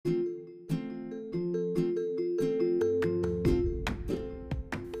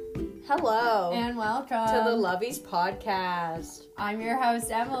Hello. And welcome to the Lovies podcast. I'm your host,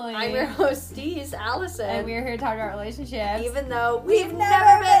 Emily. I'm your hostess, Allison. And we're here to talk about relationships. Even though we've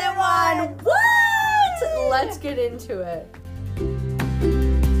never been in one. What? Let's get into it.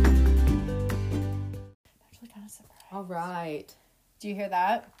 Actually kind of surprised. All right. Do you hear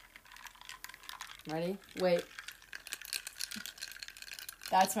that? Ready? Wait.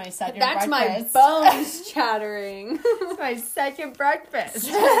 That's my second That's breakfast. my bones chattering. That's my second breakfast.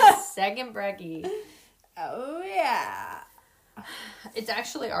 Second brekkie. Oh, yeah. It's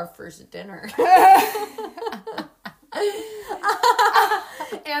actually our first dinner.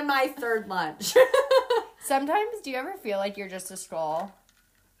 And my third lunch. Sometimes, do you ever feel like you're just a skull?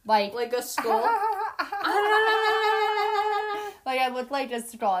 Like a skull? Like, I look like a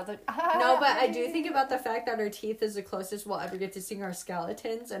skull. I was like, No, but I do think about the fact that our teeth is the closest we'll ever get to seeing our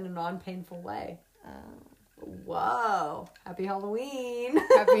skeletons in a non-painful way. Whoa. Happy Halloween.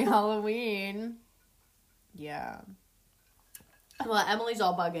 Happy Halloween. Yeah. Well, Emily's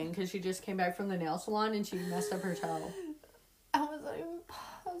all bugging because she just came back from the nail salon and she messed up her toe. I was like,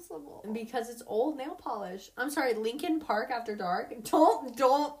 impossible. Because it's old nail polish. I'm sorry, Lincoln Park After Dark.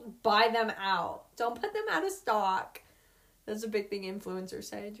 Don't buy them out. Don't put them out of stock. That's a big thing influencers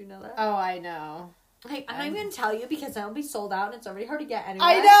say. Did you know that? Oh, I know. I'm not even going to tell you because that'll be sold out and it's already hard to get anyway.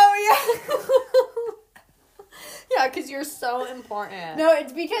 I know, yeah. Yeah, because you're so important. No,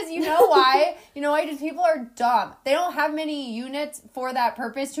 it's because you know why? You know why? Just people are dumb. They don't have many units for that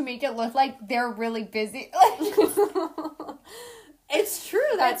purpose to make it look like they're really busy. It's true.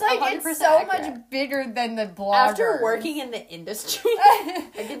 That's like 100% it's so accurate. Much bigger than the bloggers. After working in the industry, I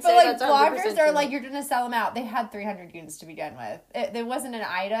can but say like that's 100% bloggers are true. like, you're gonna sell them out. They had 300 units to begin with. It wasn't an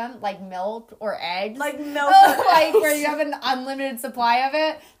item like milk or eggs. Like milk, like where you have an unlimited supply of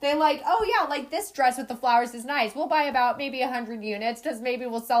it. They like, oh yeah, like this dress with the flowers is nice. We'll buy about maybe 100 units because maybe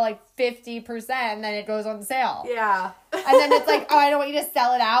we'll sell like 50% and then it goes on sale. Yeah. And then it's like, oh, I don't want you to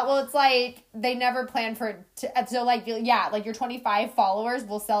sell it out. Well, it's like they never planned for it to, so like, yeah, like your 25 followers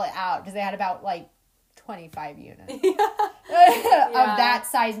will sell it out because they had about like 25 units of that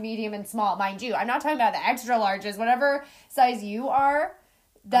size, medium and small. Mind you, I'm not talking about the extra larges, whatever size you are,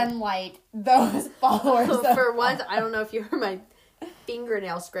 then like those followers. For once, I don't know if you heard my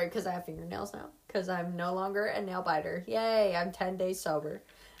fingernail scrape because I have fingernails now because I'm no longer a nail biter. Yay, I'm 10 days sober.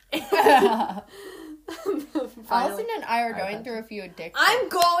 Allison and I are going through a few addictions. I'm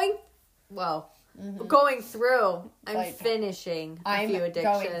going through. I'm Like, finishing a few addictions.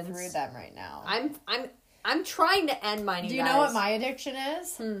 Going through them right now. I'm trying to end mine. Do you know what my addiction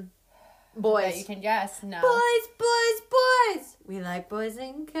is? Boys. That you can guess. No. Boys. We like boys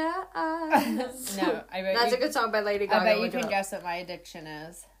and girls. No, I bet That's a good song by Lady Gaga. I bet you can guess what my addiction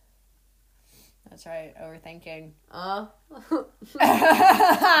is. That's right, overthinking. Oh,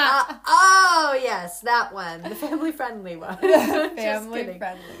 yes, that one. The family-friendly one.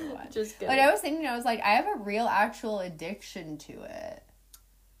 Family-friendly one. Just kidding. But I was thinking, I was like, I have a real, actual addiction to it.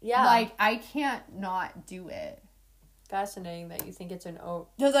 Yeah. Like, I can't not do it. Fascinating that you think it's an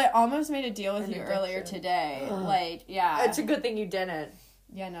Because I almost made a deal with you addiction. earlier today. Like, yeah. It's a good thing you didn't.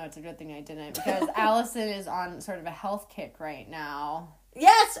 Yeah, no, it's a good thing I didn't. Because Allison is on sort of a health kick right now.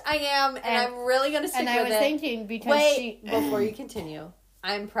 Yes, I am, and I'm really going to stick with it. And I was thinking, because before you continue,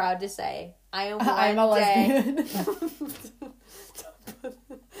 I'm proud to say, I am I'm a lesbian.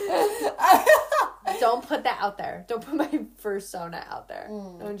 Don't put that out there. Don't put my persona out there.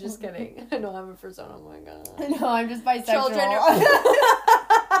 I'm just kidding. I know I'm a persona. Oh my god. No, I'm just bisexual. Children are...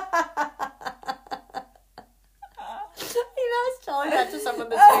 I was telling that to someone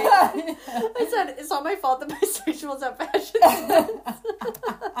this week. I said, it's not my fault that bisexuals have fashion sense.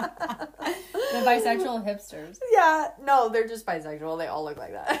 The bisexual hipsters. Yeah, no, they're just bisexual. They all look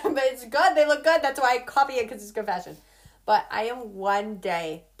like that. But it's good. They look good. That's why I copy it, because it's good fashion. But I am one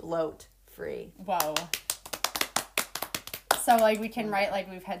day bloat free. Whoa. So, like, we can write,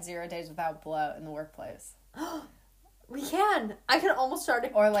 like, we've had 0 days without bloat in the workplace. We can. I can almost start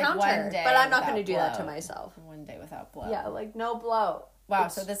a or like counter, 1 day, but I'm not going to do bloat. that to myself. 1 day without bloat. Yeah, like no bloat. Wow,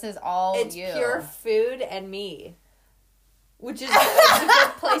 so this is all it's you. It's pure food and me, which is it's a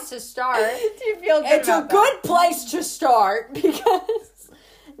good place to start. Do you feel good? It's a good place to start because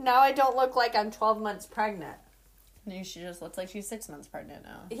now I don't look like I'm 12 months pregnant. No, she just looks like she's 6 months pregnant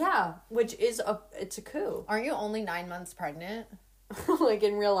now. Yeah, which is it's a coup. Aren't you only 9 months pregnant? Like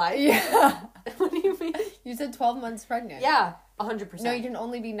in real life? Yeah. What do you mean? You said 12 months pregnant. Yeah, 100%. No, you can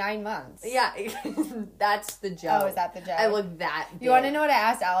only be 9 months. Yeah, that's the joke. Oh, is that the joke? I look that big. You want to know what I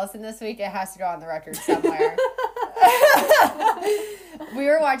asked Allison this week? It has to go on the record somewhere. We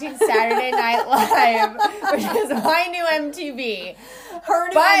were watching Saturday Night Live, which is my new MTV. Her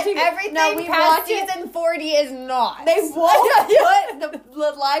new But MTV. everything Now, we past watch it. season 40 is not. They won't put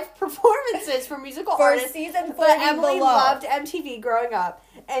the live performances for musical For artists. season 40 But Emily below. loved MTV growing up,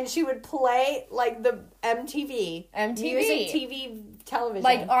 and she would play like the MTV music TV television.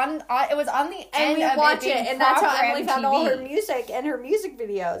 Like on it was on the and end we of watch being it, and that's how proper Emily found all her MTV. music and her music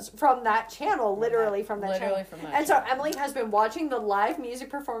videos from that channel, literally from that channel. From that And so Emily has been watching the live music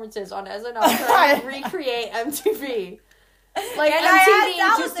performances on SNL trying to recreate MTV. Like And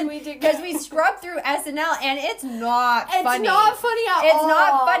MTV, because we scrubbed through SNL and it's not it's funny. not funny at all. It's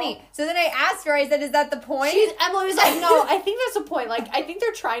not funny. So then I asked her, I said, is that the point? Emily was like, no, I think that's the point. Like, I think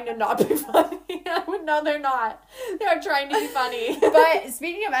they're trying to not be funny. I went, no, they're not. They're trying to be funny. But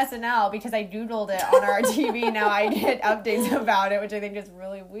speaking of SNL, because I doodled it on our TV, now I get updates about it, which I think is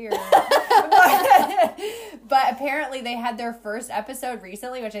really weird. But apparently they had their first episode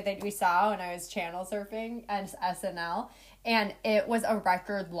recently, which I think we saw when I was channel surfing on SNL, and it was a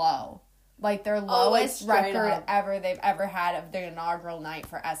record low. Like their lowest record ever they've ever had of the inaugural night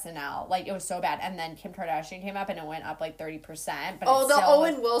for SNL. Like it was so bad. And then Kim Kardashian came up and it went up like 30%. But the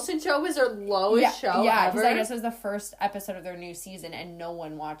Owen Wilson show was their lowest show Yeah, because ever? I guess it was the first episode of their new season and no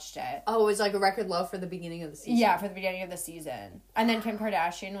one watched it. Oh, it was like a record low for the beginning of the season. Yeah, for the beginning of the season. And then Kim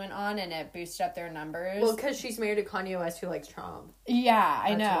Kardashian went on and it boosted up their numbers. Well, because she's married to Kanye West who likes Trump. Yeah,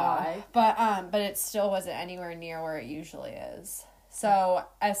 I know. Why. But it still wasn't anywhere near where it usually is. So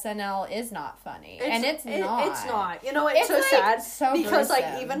SNL is not funny, and it's not. It's not. You know, it's so like, sad so because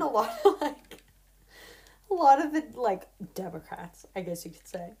gruesome. like even a lot of the like Democrats, I guess you could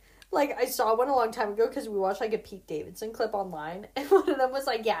say. Like I saw one a long time ago because we watched like a Pete Davidson clip online, and one of them was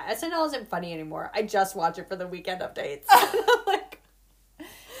like, "Yeah, SNL isn't funny anymore. I just watch it for the weekend updates." And I'm like.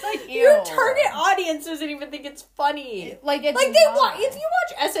 Like, ew. Your target audience doesn't even think it's funny. Like it's like not. if you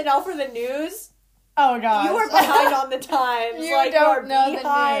watch SNL for the news, oh god, you are behind on the times. You like, don't you know are the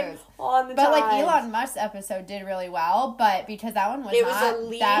behind news. on the But times. like Elon Musk's episode did really well, but because that one was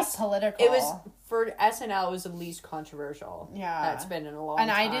not that political. It was for SNL. It was the least controversial. Yeah, that's been in a long and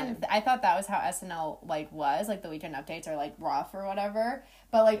time. I thought that was how SNL like was like the weekend updates are like rough or whatever.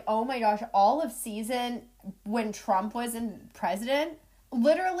 But like oh my gosh, all of season when Trump was in president.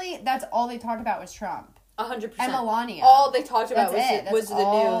 Literally, that's all they talked about was Trump. 100%. And Melania. All they talked about was the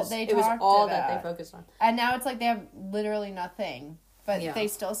news. It was all that they focused on. And now it's like they have literally nothing. But Yeah. they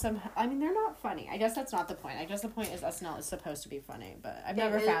still somehow... I mean, they're not funny. I guess that's not the point. I guess the point is SNL is supposed to be funny. But I've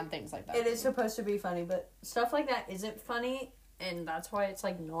never found things like that. It is supposed to be funny, but stuff like that isn't funny. And that's why it's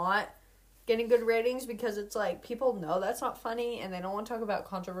like not getting good ratings because it's like people know that's not funny and they don't want to talk about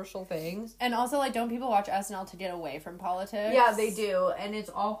controversial things. And also, like, don't people watch SNL to get away from politics? Yeah, they do, and it's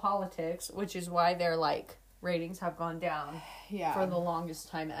all politics, which is why their like ratings have gone down for the longest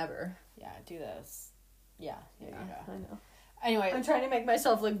time ever. Yeah, do this. Yeah, I know. Anyway, I'm trying to make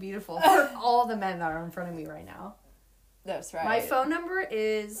myself look beautiful for all the men that are in front of me right now. That's right. My phone number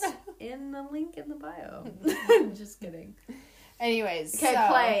is in the link in the bio. Just kidding. Anyways, Okay,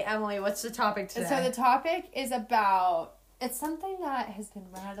 play. Emily, what's the topic today? So the topic is about... It's something that has been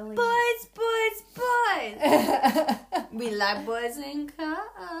rattling... Boys. We like boys in cars.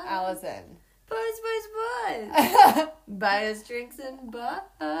 Allison. Boys. Buy us drinks and bars.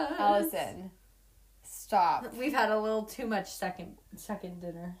 Allison. Stop. We've had a little too much second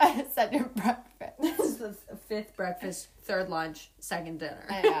dinner. Second breakfast. This is the fifth breakfast, third lunch, second dinner.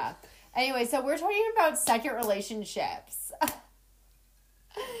 Yeah. Anyway, so we're talking about second relationships.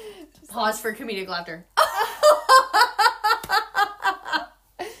 Pause for comedic laughter.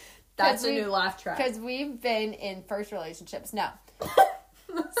 That's a new laugh track. Because we've been in first relationships. No.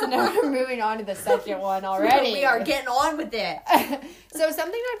 So now we're moving on to the second one already. We are getting on with it. So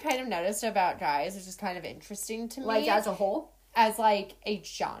something I've kind of noticed about guys, which is kind of interesting to me. Like as a whole? As like a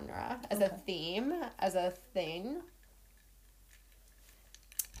genre, as a theme, as a thing.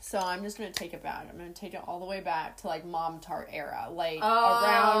 So I'm just going to take it back. I'm going to take it all the way back to like Mom Tart era. Like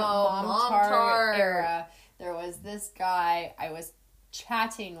around Mom Tart era, there was this guy. I was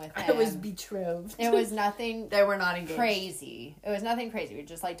chatting with him. I was betrothed. It was nothing They were not engaged. crazy. It was nothing crazy. We'd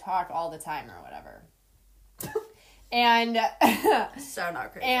just like talk all the time or whatever. And so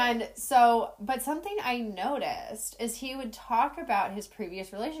not crazy. And so, but something I noticed is he would talk about his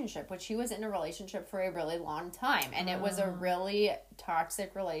previous relationship, which he was in a relationship for a really long time. And it was a really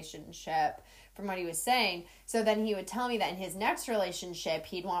toxic relationship from what he was saying. So then he would tell me that in his next relationship,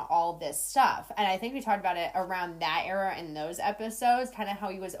 he'd want all this stuff. And I think we talked about it around that era in those episodes, kind of how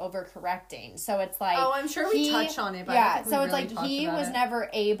he was overcorrecting. So it's like... Oh, I'm sure we touched on it, but yeah, I don't think so we it's really like talked he about was it. never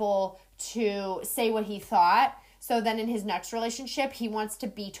able to say what he thought So then in his next relationship, he wants to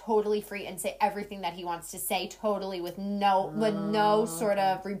be totally free and say everything that he wants to say totally with no sort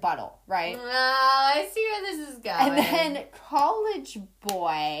of rebuttal, right? Oh, I see where this is going. And then college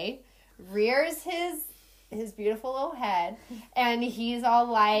boy rears his beautiful little head, and he's all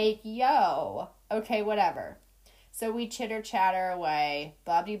like, yo, okay, whatever. So we chitter chatter away,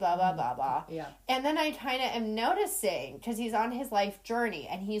 blah, blah, blah, blah, blah, blah. Yeah. And then I kind of am noticing, because he's on his life journey,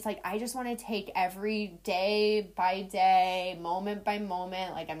 and he's like, I just want to take every day by day, moment by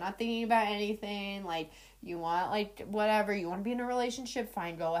moment. Like, I'm not thinking about anything. Like, you want, like, whatever. You want to be in a relationship?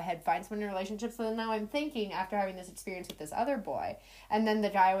 Fine, go ahead. Find someone in a relationship. So now I'm thinking, after having this experience with this other boy, and then the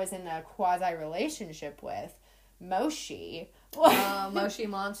guy I was in a quasi-relationship with, Moshi. Moshi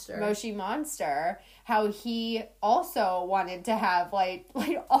Monster. Moshi Monster, how he also wanted to have like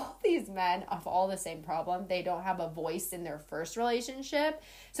all these men have all the same problem. They don't have a voice in their first relationship,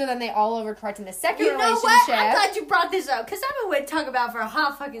 so then they all overcorrect in the second relationship. What? I'm glad you brought this up because I've been waiting to talk about it for a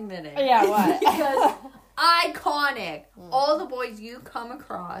hot fucking minute. Yeah, what? Because iconic. All the boys you come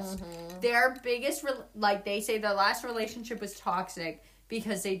across, their biggest they say their last relationship was toxic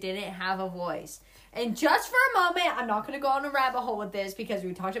because they didn't have a voice. And just for a moment, I'm not going to go on a rabbit hole with this because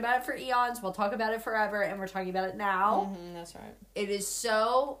we talked about it for eons. We'll talk about it forever, and we're talking about it now. That's right. It is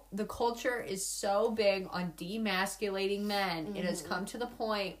the culture is so big on demasculating men. It has come to the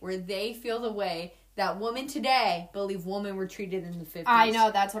point where they feel the way that women today believe women were treated in the 50s. I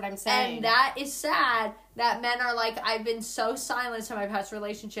know, that's what I'm saying. And that is sad that men are like, I've been so silenced in my past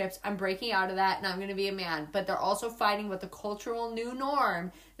relationships, I'm breaking out of that and I'm going to be a man. But they're also fighting with the cultural new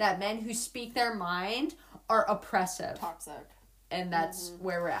norm that men who speak their mind are oppressive. Toxic. And that's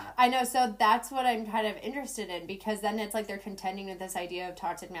where we're at. I know, so that's what I'm kind of interested in, because then it's like they're contending with this idea of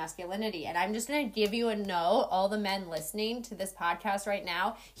toxic masculinity. And I'm just going to give you a note, all the men listening to this podcast right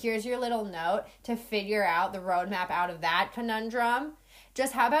now, here's your little note to figure out the roadmap out of that conundrum.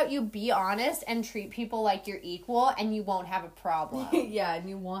 Just how about you be honest and treat people like you're equal, and you won't have a problem. Yeah, and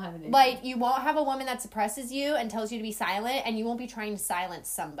you won't have an issue. Like, you won't have a woman that suppresses you and tells you to be silent, and you won't be trying to silence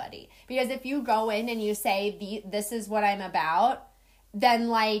somebody. Because if you go in and you say, this is what I'm about, then,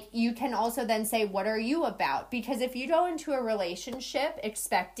 like, you can also then say, what are you about? Because if you go into a relationship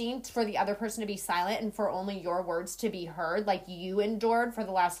expecting for the other person to be silent and for only your words to be heard, like you endured for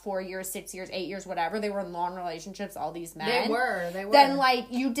the last 4 years, 6 years, 8 years, whatever, they were in long relationships, all these men. They were. Then, like,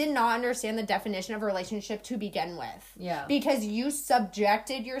 you did not understand the definition of a relationship to begin with. Yeah. Because you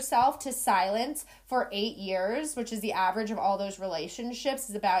subjected yourself to silence for 8 years, which is the average of all those relationships,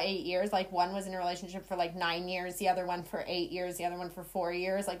 is about 8 years. Like, one was in a relationship for, like, 9 years, the other one for 8 years, the other one for 4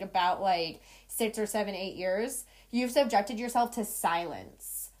 years, like, about, like, 6 or 7, 8 years. You've subjected yourself to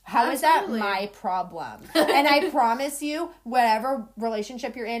silence. How Absolutely. is that my problem? And I promise you, whatever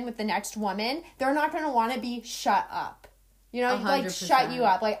relationship you're in with the next woman, they're not going to want to be shut up. You know, 100%. like, shut you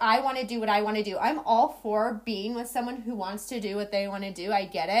up. Like, I want to do what I want to do. I'm all for being with someone who wants to do what they want to do. I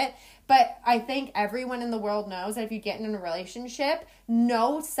get it. But I think everyone in the world knows that if you get in a relationship,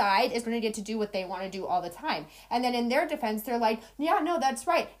 no side is going to get to do what they want to do all the time. And then in their defense, they're like, yeah, no, that's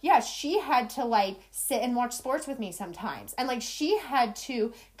right. Yeah, she had to, like, sit and watch sports with me sometimes. And, like, she had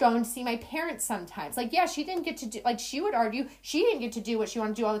to go and see my parents sometimes. Like, yeah, she didn't get to do, like, she would argue she didn't get to do what she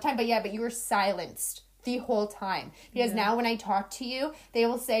wanted to do all the time. But, yeah, but you were silenced the whole time. Because now when I talk to you, they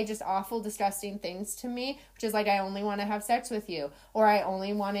will say just awful, disgusting things to me, which is like, I only want to have sex with you, or I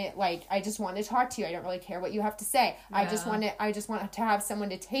only want to, like, I just want to talk to you. I don't really care what you have to say. Yeah. I just want to have someone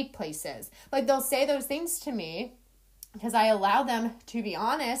to take places. Like, they'll say those things to me because I allow them to be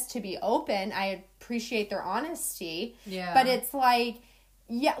honest, to be open. I appreciate their honesty. Yeah. But it's like,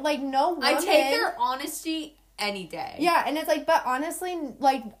 yeah, like, no woman, I take their honesty any day. Yeah, and it's like, but honestly,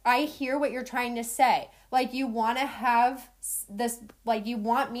 like, I hear what you're trying to say. Like, you want to have this, like, you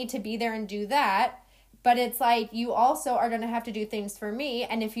want me to be there and do that, but it's like, you also are going to have to do things for me,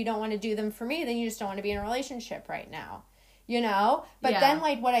 and if you don't want to do them for me, then you just don't want to be in a relationship right now. You know? But then,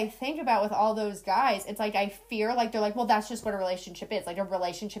 like, what I think about with all those guys, it's like, I fear, like, they're like, well, that's just what a relationship is. Like, a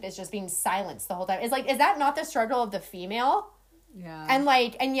relationship is just being silenced the whole time. It's like, is that not the struggle of the female? Yeah. And,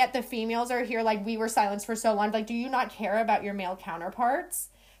 like, and yet the females are here, like, we were silenced for so long. Like, do you not care about your male counterparts?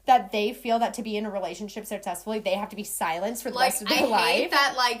 That they feel that to be in a relationship successfully, they have to be silenced for the rest of their life? I hate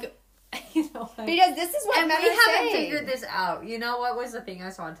that, like, you know, like, because this is what and men we are haven't saying. figured this out. You know what was the thing I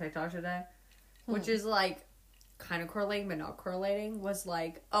saw on TikTok today? Which is, like, kind of correlating, but not correlating, was,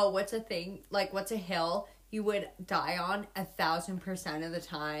 like, oh, what's a thing, like, what's a hill you would die on 1,000% of the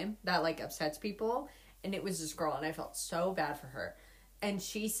time that, like, upsets people? And it was this girl, and I felt so bad for her. And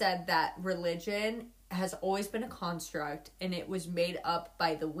she said that religion has always been a construct, and it was made up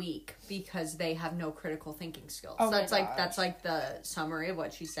by the weak because they have no critical thinking skills. Oh That's like the summary of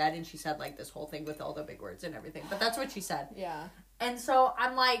what she said, and she said like this whole thing with all the big words and everything. But that's what she said. Yeah. And so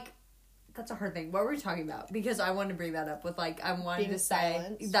I'm like, that's a hard thing. What were we talking about? Because I wanted to bring that up with like I wanted being to say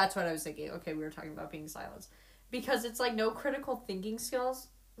silenced. that's what I was thinking. Okay, we were talking about being silenced. Because it's like no critical thinking skills.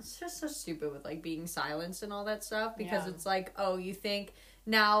 It's just so stupid with like being silenced and all that stuff. Because it's like, oh, you think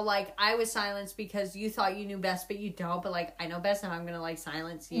now like I was silenced because you thought you knew best, but you don't. But like I know best, and I'm gonna like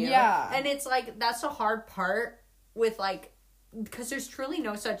silence you. Yeah. And it's like that's the hard part with like, because there's truly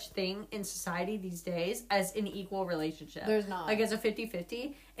no such thing in society these days as an equal relationship. There's not. Like as a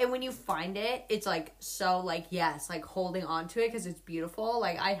 50-50. And when you find it, it's like so like yes, like holding on to it because it's beautiful.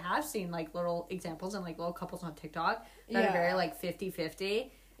 Like I have seen like little examples and like little couples on TikTok that are very like 50-50.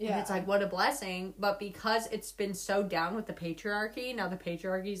 Yeah. And it's like, what a blessing. But because it's been so down with the patriarchy, now the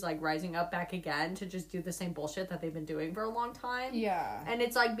patriarchy is like rising up back again to just do the same bullshit that they've been doing for a long time. Yeah. And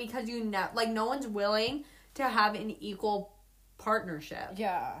it's like, because like no one's willing to have an equal partnership.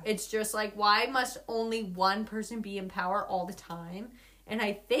 Yeah. It's just like, why must only one person be in power all the time? And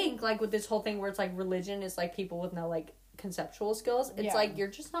I think like with this whole thing where it's like religion is like people with no like conceptual skills, it's like you're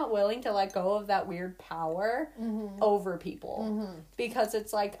just not willing to let go of that weird power over people, because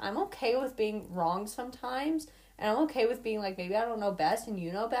it's like I'm okay with being wrong sometimes, and I'm okay with being like, maybe I don't know best and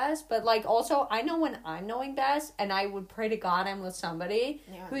you know best, but like also I know when I'm knowing best, and I would pray to God I'm with somebody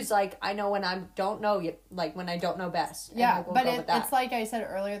who's like, I know when I don't know yet, like when I don't know best. Yeah, but it's like I said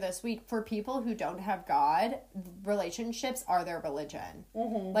earlier this week, for people who don't have God, relationships are their religion.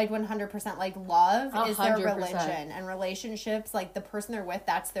 Like 100%. Like love is their 100%. religion, and relationships, like the person they're with,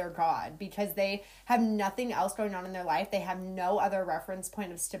 that's their God, because they have nothing else going on in their life. They have no other reference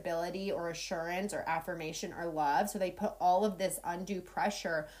point of stability or assurance or affirmation or love. So they put all of this undue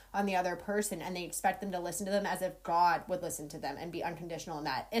pressure on the other person, and they expect them to listen to them as if God would listen to them and be unconditional in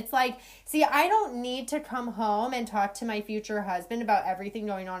that. It's like, see, I don't need to come home and talk to my future husband about everything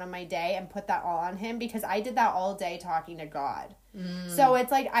going on in my day and put that all on him, because I did that all day talking to God. So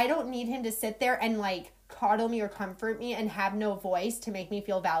it's like, I don't need him to sit there and like coddle me or comfort me and have no voice to make me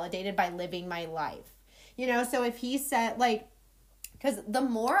feel validated by living my life. You know, so if he said like, because the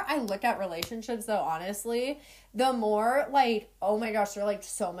more I look at relationships, though, honestly, the more, like, oh my gosh, they're, like,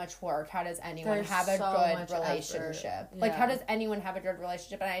 so much work. How does anyone have a good relationship? Like, how does anyone have a good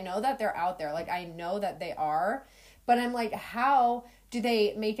relationship? And I know that they're out there. Like, I know that they are. But I'm like, how do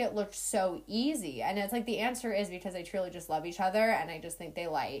they make it look so easy? And it's like, the answer is because they truly just love each other. And I just think they,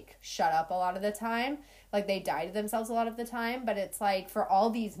 like, shut up a lot of the time. Like, they die to themselves a lot of the time. But it's like, for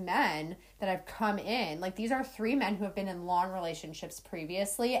all these men that have come in, like, these are 3 men who have been in long relationships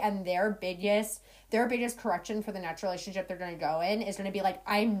previously, and their biggest correction for the next relationship they're going to go in is going to be like,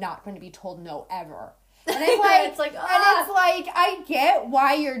 I'm not going to be told no ever. And I'm like, it's like, and it's like, I get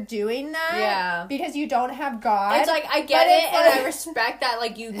why you're doing that. Yeah. Because you don't have God. It's like, I get it, and I respect that,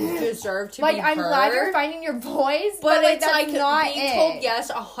 like, you deserve to like, be I'm heard. glad you're finding your voice, but like, it's that's like, not being it. told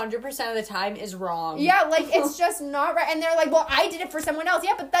yes 100% of the time is wrong. Yeah, like, it's just not right. And they're like, well, I did it for someone else.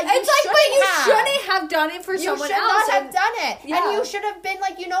 Yeah, but that It's like, but you shouldn't have done it for someone You should else. not have done it. Yeah. And you should have been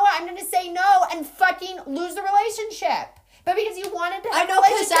like, you know what, I'm going to say no and fucking lose the relationship. But because you wanted to have I know,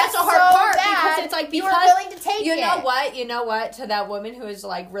 because that's a hard part. Because it's like, you were willing to take it. You know what? To that woman who is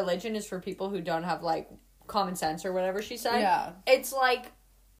like, religion is for people who don't have like common sense or whatever she said. Yeah. It's like,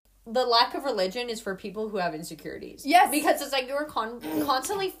 the lack of religion is for people who have insecurities. Yes. Because it's like you're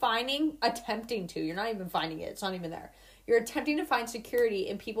constantly attempting to. You're not even finding it. It's not even there. You're attempting to find security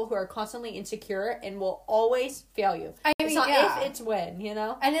in people who are constantly insecure and will always fail you. It's not if, it's when, you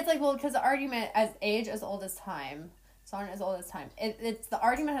know? And it's like, well, because the argument as old as time. Song as old as time. It's the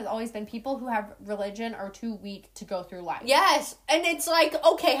argument has always been people who have religion are too weak to go through life. Yes, and it's like,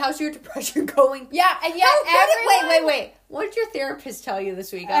 okay, how's your depression going? Yeah, and yet Wait. What did your therapist tell you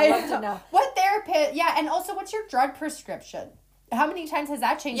this week? I'd love to know. What therapist? Yeah, and also, what's your drug prescription? How many times has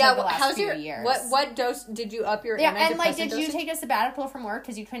that changed over the last few years? What dose did you up your antidepressant and like, did dosage? you take a sabbatical from work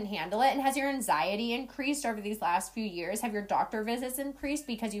because you couldn't handle it? And has your anxiety increased over these last few years? Have your doctor visits increased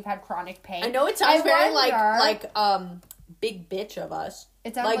because you've had chronic pain? I know it sounds very like big bitch of us.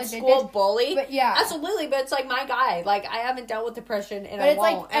 It sounds like school bully. But yeah. Absolutely, but it's like my guy. Like, I haven't dealt with depression and I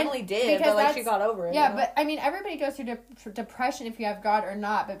won't. Like, Emily did, but like she got over it. Yeah, you know? But I mean, everybody goes through depression if you have God or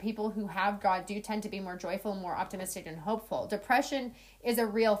not, but people who have God do tend to be more joyful, more optimistic, and hopeful. Depression is a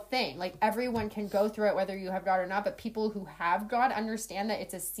real thing. Like, everyone can go through it whether you have God or not, but people who have God understand that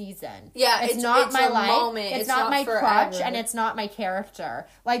it's a season. Yeah, it's not my life. Moment. It's not my crutch, and it's not my character.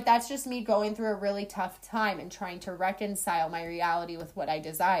 Like, that's just me going through a really tough time and trying to reconcile my reality with what I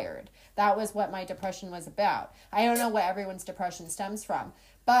desired. That was what my depression was about. I don't know what everyone's depression stems from,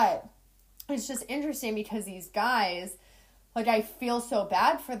 but it's just interesting because these guys, like, I feel so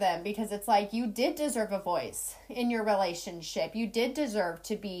bad for them because it's like, you did deserve a voice in your relationship. You did deserve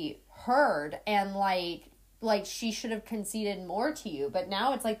to be heard, and like she should have conceded more to you. But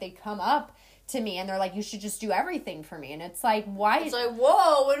now it's like they come up to me and they're like, you should just do everything for me. And it's like, why? It's like,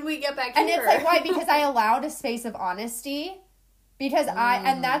 whoa, when do we get back here? And it's like, why? Because I allowed a space of honesty. Because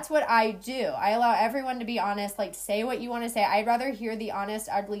and that's what I do. I allow everyone to be honest, like, say what you want to say. I'd rather hear the honest,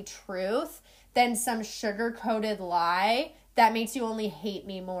 ugly truth than some sugar-coated lie that makes you only hate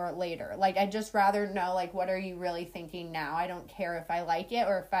me more later. Like, I'd just rather know, like, what are you really thinking now? I don't care if I like it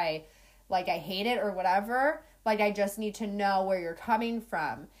or if I hate it or whatever. Like, I just need to know where you're coming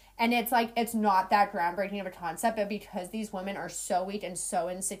from. And it's like, it's not that groundbreaking of a concept, but because these women are so weak and so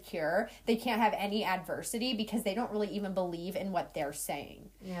insecure, they can't have any adversity because they don't really even believe in what they're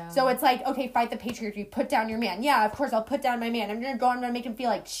saying. Yeah. So it's like, okay, fight the patriarchy, put down your man. Yeah, of course, I'll put down my man. I'm going to make him feel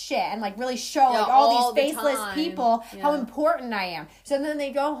like shit and like really show like all these faceless people how important I am. So then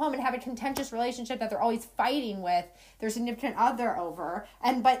they go home and have a contentious relationship that they're always fighting with their significant other over.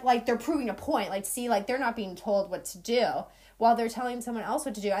 But like, they're proving a point. Like, see, like, they're not being told what to do while they're telling someone else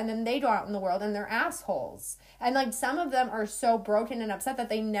what to do, and then they go out in the world and they're assholes. And like, some of them are so broken and upset that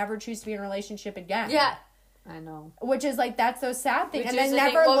they never choose to be in a relationship again. Yeah, I know. Which is like, that's so sad thing, Which and they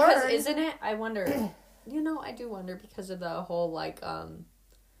never learn. learn. Isn't it? I wonder. I do wonder because of the whole like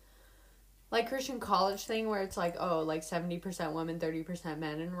Christian college thing where it's like, oh, like 70% women, 30%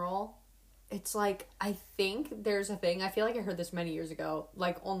 men enroll. It's like, I think there's a thing. I feel like I heard this many years ago,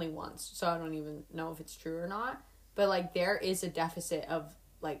 like only once, so I don't even know if it's true or not. But, like, there is a deficit of,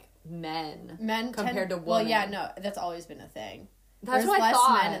 like, men compared to women. Well, yeah, no, that's always been a thing. There's what I thought.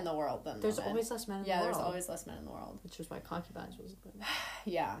 There's less men in the world than There's women. always less men in the world. Yeah, there's always less men in the world. Which is why concubines was good.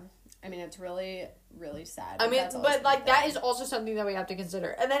 Yeah. I mean, it's really, really sad. I mean, but, like, that is also something that we have to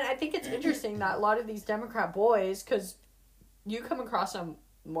consider. And then I think it's interesting that a lot of these Democrat boys, because you come across them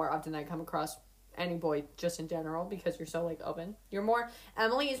more often than I come across any boy just in general because you're so, like, open.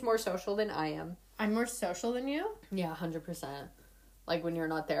 Emily is more social than I am. I'm more social than you? Yeah, 100%. Like, when you're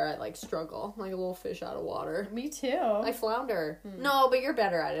not there, I, like, struggle. I'm like a little fish out of water. Me too. I flounder. No, but you're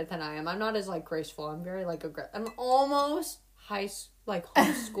better at it than I am. I'm not as, like, graceful. I'm very, like, I'm almost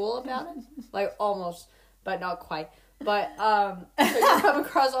homeschool about it. Like, almost, but not quite. But, so you come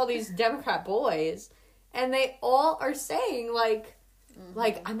across all these Democrat boys, and they all are saying, like,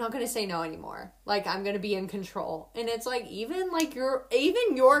 I'm not going to say no anymore. Like, I'm going to be in control. And it's like, even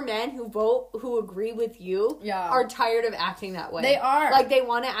your men who agree with you are tired of acting that way. They are. Like, they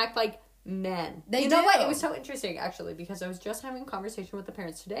want to act like men. They you do. know what? It was so interesting, actually, because I was just having a conversation with the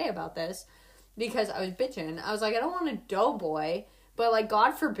parents today about this because I was bitching. I was like, I don't want a doughboy, but, like,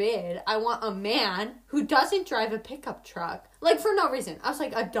 God forbid, I want a man who doesn't drive a pickup truck. Like, for no reason. I was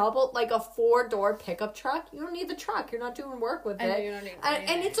like, a 4-door pickup truck? You don't need the truck. You're not doing work with it. You don't need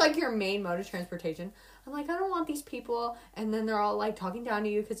and it's, like, your main mode of transportation. I'm like, I don't want these people. And then they're all, like, talking down to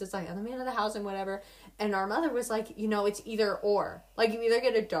you because it's, like, I'm the man of the house and whatever. And our mother was like, it's either or. Like, you either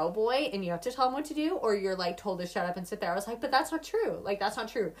get a doughboy and you have to tell him what to do, or you're, like, told to shut up and sit there. I was like, but that's not true. Like, that's not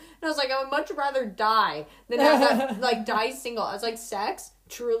true. And I was like, I would much rather die than have that, like, die single. I was like, sex,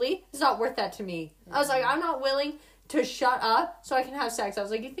 truly, is not worth that to me. I was like, I'm not willing to shut up so I can have sex. I was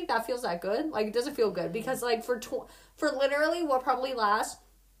like, you think that feels that good? Like, it doesn't feel good. Because, like, for literally what probably lasts,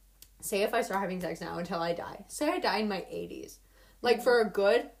 say if I start having sex now until I die. Say I die in my 80s. Like, for a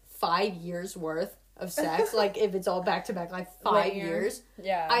good 5 years worth of sex, like, if it's all back to back, like, 5 years.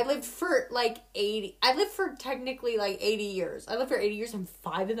 Yeah. I lived for, like, 80. I lived for technically, like, 80 years. I lived for 80 years, and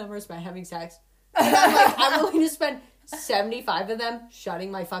 5 of them were spent having sex. And I'm like, I'm willing to spend 75 of them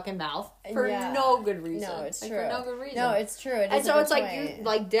shutting my fucking mouth for no good reason. No, it's true. For no good reason. No, it's true. And so it's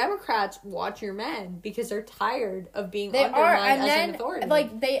like Democrats watch your men because they're tired of being undermined as an authority.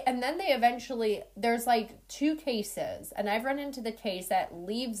 Then they eventually, there's like 2 cases, and I've run into the case that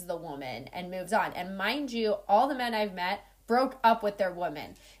leaves the woman and moves on. And mind you, all the men I've met broke up with their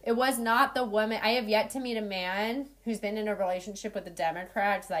woman. It was not the woman. I have yet to meet a man who's been in a relationship with a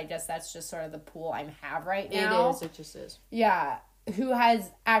Democrat, because I guess that's just sort of the pool I have right now. It just is. Yeah. Who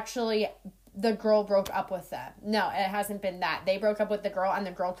has actually, the girl broke up with them. No, it hasn't been that. They broke up with the girl, and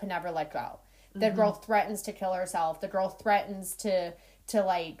the girl could never let go. The girl threatens to kill herself. The girl threatens to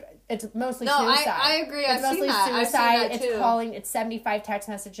like, it's mostly suicide. I agree. It's mostly suicide. It's calling. It's 75 text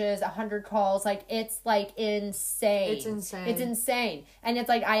messages, 100 calls. Like, it's like insane. It's insane. And it's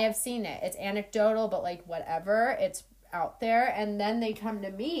like, I have seen it. It's anecdotal, but like, whatever. It's out there. And then they come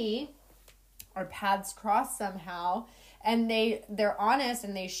to me, our paths cross somehow, and they're honest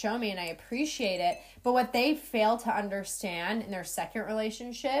and they show me and I appreciate it. But what they fail to understand in their second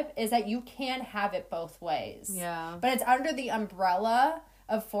relationship is that you can have it both ways. Yeah. But it's under the umbrella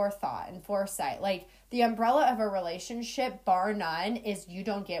of forethought and foresight. Like, the umbrella of a relationship, bar none, is you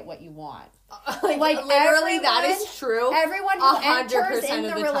don't get what you want. Like literally, that is true. Everyone who enters in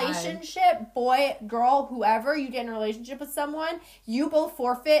the relationship, boy, girl, whoever, you get in a relationship with someone, you both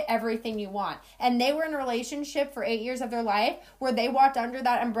forfeit everything you want. And they were in a relationship for 8 years of their life where they walked under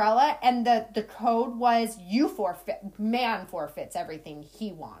that umbrella, and the code was you forfeit, man forfeits everything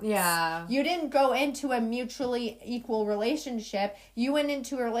he wants. Yeah. You didn't go into a mutually equal relationship. You went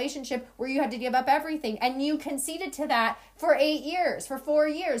into a relationship where you had to give up everything, and you conceded to that for 8 years, for 4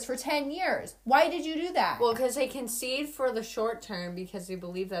 years, for 10 years. Why did you do that? Well, because they concede for the short term because they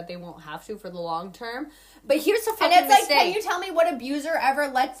believe that they won't have to for the long term. But here's the fucking mistake. And it's like, can you tell me what abuser ever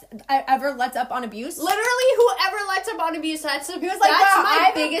lets up on abuse? Literally, whoever lets up on abuse, that's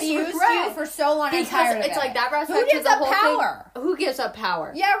my biggest abused regret. You for so long. Because I'm tired of it's it. like that respect Who gives to the up whole power? Thing. Who gives up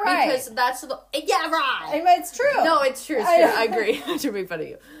power? Yeah, right. Because that's right. I mean, it's true. No, it's true. It's true. I agree. To make fun of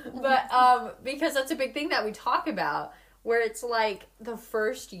you, but because that's a big thing that we talk about, where it's like the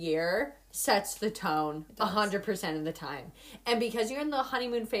first year sets the tone 100% of the time. And because you're in the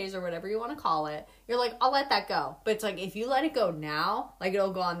honeymoon phase or whatever you want to call it, you're like, I'll let that go. But it's like, if you let it go now, like,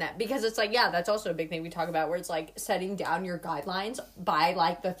 it'll go on that. Because it's like, yeah, that's also a big thing we talk about, where it's like setting down your guidelines by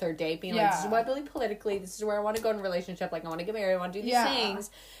like the third date, being like, this is what I believe politically, this is where I want to go in a relationship, like, I want to get married, I want to do these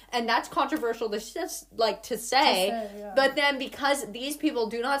things. And that's controversial to say. But then because these people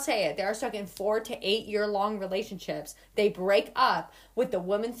do not say it, they're stuck in 4 to 8 year long relationships. They break up with the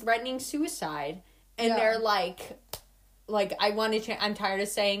woman threatening suicide, and they're like, I want to change. I'm tired of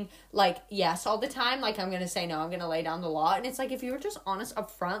saying, like, yes all the time. Like, I'm going to say no. I'm going to lay down the law. And it's like, if you were just honest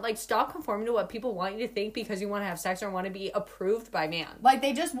up front, like, stop conforming to what people want you to think because you want to have sex or want to be approved by man. Like,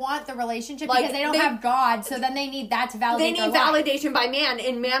 they just want the relationship because they don't have God, so then they need that to validate their life. They need validation by man,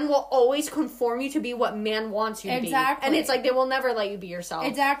 and man will always conform you to be what man wants you to be. And it's like, they will never let you be yourself.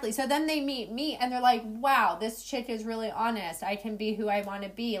 Exactly. So then they meet me, and they're like, wow, this chick is really honest. I can be who I want to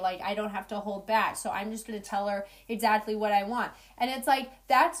be. Like, I don't have to hold back. So I'm just going to tell her exactly what I want. And it's like,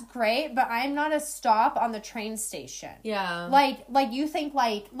 that's great, but I'm not a stop on the train station. Yeah. Like you think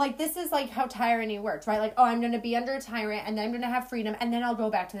like this is like how tyranny works, right? Like, oh, I'm going to be under a tyrant, and then I'm going to have freedom, and then I'll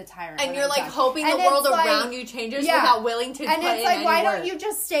go back to the tyrant. And you're like hoping the world around you changes without willing to put in any work. And it's like, why don't you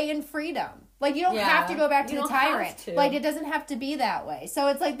just stay in freedom? Like, you don't have to go back to the tyrant. Like, it doesn't have to be that way. So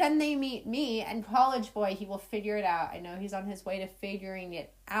it's like, then they meet me, and college boy, he will figure it out. I know he's on his way to figuring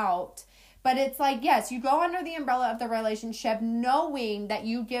it out. But it's like, yes, you go under the umbrella of the relationship knowing that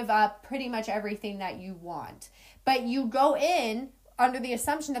you give up pretty much everything that you want. But you go in under the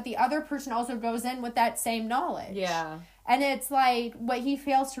assumption that the other person also goes in with that same knowledge. Yeah. And it's like, what he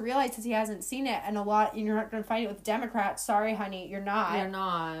fails to realize is he hasn't seen it. And you're not going to find it with Democrats. Sorry, honey, you're not. You're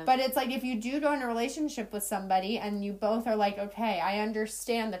not. But it's like, if you do go in a relationship with somebody and you both are like, okay, I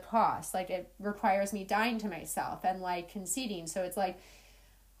understand the cost. Like, it requires me dying to myself and, like, conceding. So it's like,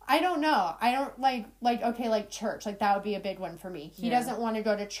 I don't know. I don't okay, like church. Like, that would be a big one for me. He doesn't want to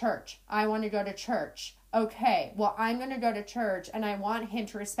go to church. I want to go to church. Okay, well, I'm going to go to church, and I want him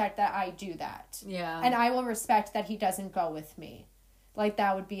to respect that I do that. Yeah. And I will respect that he doesn't go with me. Like,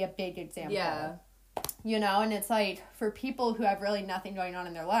 that would be a big example. Yeah. You know, and it's like, for people who have really nothing going on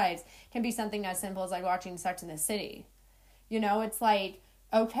in their lives, it can be something as simple as, like, watching Sex in the City. You know, it's like,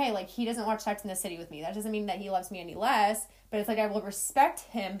 okay, like, he doesn't watch Sex in the City with me. That doesn't mean that he loves me any less. But it's like, I will respect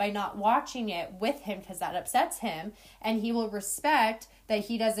him by not watching it with him because that upsets him. And he will respect that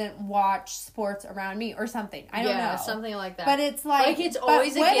he doesn't watch sports around me or something. I don't know. Yeah, something like that. But it's like it's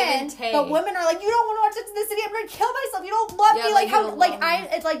always a give and take. But women are like, you don't want to watch Sex in the City. I'm going to kill myself. You don't love me. Like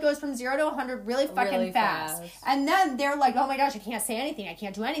how, it like goes from 0 to 100 really fucking fast. And then they're like, oh my gosh, I can't say anything. I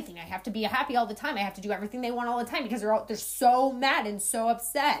can't do anything. I have to be happy all the time. I have to do everything they want all the time because they're so mad and so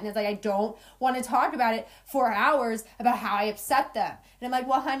upset. And it's like, I don't want to talk about it for hours about how I upset them. And I'm like,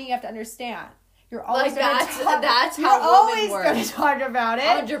 well, honey, you have to understand. You're always going to talk. That's how women work. You're always going to talk about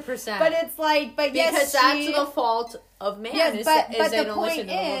it. 100%. But it's like, because that's the fault of man. Yes, but they don't listen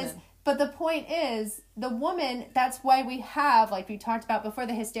to the woman. But the point is, the woman, that's why we have, like we talked about before,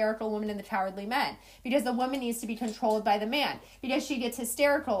 the hysterical woman and the cowardly men. Because the woman needs to be controlled by the man. Because she gets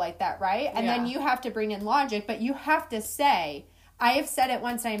hysterical like that, right? And then you have to bring in logic, but you have to say, I have said it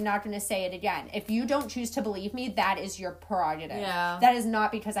once, and I'm not going to say it again. If you don't choose to believe me, that is your prerogative. Yeah. That is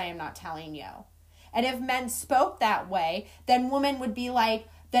not because I am not telling you. And if men spoke that way, then women would be like,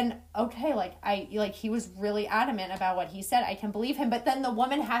 then okay, like he was really adamant about what he said. I can believe him, but then the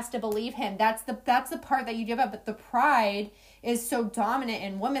woman has to believe him. That's the part that you give up. But the pride is so dominant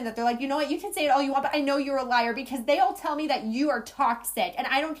in women that they're like, you know what, you can say it all you want, but I know you're a liar because they all tell me that you are toxic and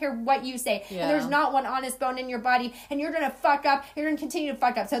I don't care what you say. Yeah. And there's not one honest bone in your body and you're going to fuck up. You're going to continue to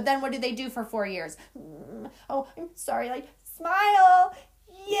fuck up. So then what do they do for 4 years? Oh, I'm sorry. Like, smile.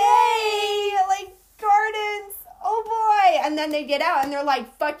 Yay. Like, gardens. Oh boy. And then they get out and they're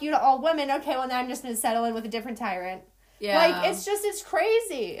like, fuck you to all women. Okay, well now I'm just going to settle in with a different tyrant. Yeah. Like, it's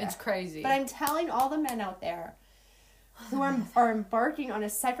crazy. It's crazy. But I'm telling all the men out there who are embarking on a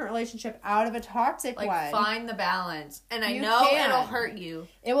second relationship out of a toxic one. Like, find the balance. And I know it'll hurt you.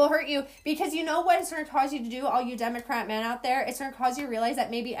 It will hurt you. Because you know what it's going to cause you to do, all you Democrat men out there? It's going to cause you to realize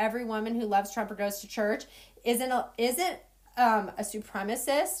that maybe every woman who loves Trump or goes to church isn't a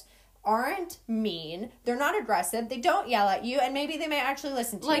supremacist, aren't mean, they're not aggressive, they don't yell at you, and maybe they may actually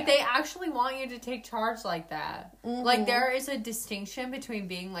listen to you. Like, they actually want you to take charge like that. Mm-hmm. Like, there is a distinction between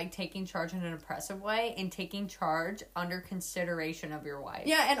being, like, taking charge in an oppressive way and taking charge under consideration of your wife.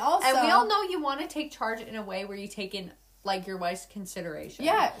 Yeah, and also... And we all know you want to take charge in a way where you take in, like, your wife's consideration.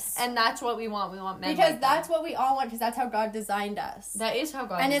 Yes. And that's what we want. We want men because that's what we all want, because that's how God designed us. That is how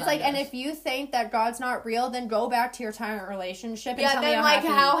God designed us. And it's like, and if you think that God's not real, then go back to your tyrant relationship and tell me how like, happy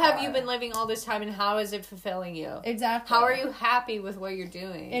how you have are. you been living all this time and how is it fulfilling you? Exactly. How are you happy with what you're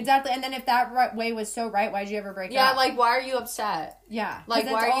doing? Exactly. And then if that way was so right, why'd you ever break up? Yeah, like, why are you upset? Yeah. Like,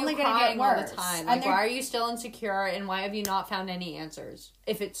 why are you crying all the time? Like, why are you still insecure and why have you not found any answers?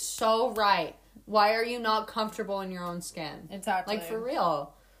 If it's so right, why are you not comfortable in your own skin? Exactly. Like, for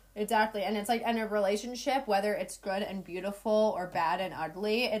real. Exactly. And it's like, in a relationship, whether it's good and beautiful or bad and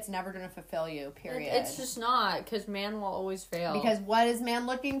ugly, it's never going to fulfill you, period. It's just not, because man will always fail. Because what is man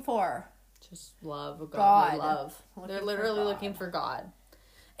looking for? Just love, godly love. They're literally looking for God.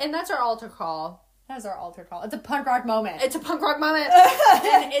 And that's our altar call. That's our altar call. It's a punk rock moment. It's a punk rock moment.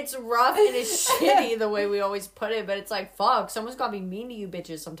 And it's rough and it's shitty the way we always put it, but it's like, fuck, someone's gotta be mean to you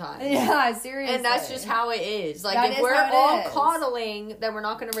bitches sometimes. Yeah, seriously. And that's just how it is. Like, if we're all coddling, then we're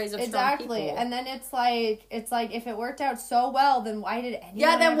not gonna raise up strong people. Exactly. And then it's like, if it worked out so well, then why did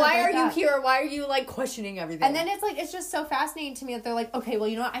anyone then why are you here? Why are you, like, questioning everything? And then it's like, it's just so fascinating to me that they're like, okay, well,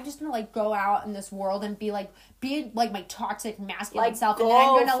 you know what? I'm just gonna, like, go out in this world and be my toxic masculine self, and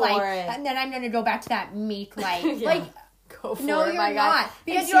then I'm gonna and then I'm gonna go back to that meek like go for no, it, you're not,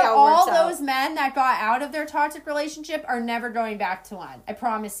 because you're all those men that got out of their toxic relationship are never going back to one. I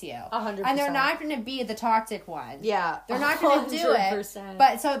promise you. 100%. And they're not going to be the toxic one. Yeah, they're not going to do it.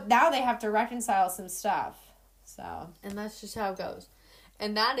 But so now they have to reconcile some stuff. So, and that's just how it goes.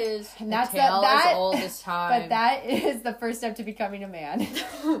 And that is that's tale as old as time. But that is the first step to becoming a man.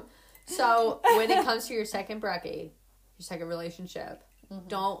 So, when it comes to your second brekkie, your second relationship,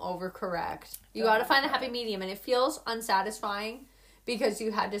 don't overcorrect. You got to find a happy medium. And it feels unsatisfying because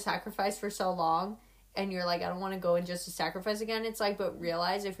you had to sacrifice for so long. And you're like, I don't want to go in just to sacrifice again. It's like, but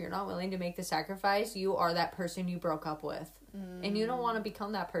realize if you're not willing to make the sacrifice, you are that person you broke up with. And you don't want to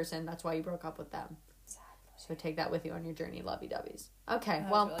become that person. That's why you broke up with them. So take that with you on your journey, lovey-dovey's. Okay,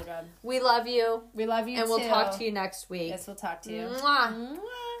 well, really we love you. We love you, and we'll talk to you next week. Yes, we'll talk to you. Mwah. Mwah.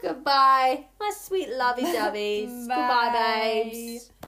 Goodbye, my sweet lovey-dovey's. Goodbye, babes.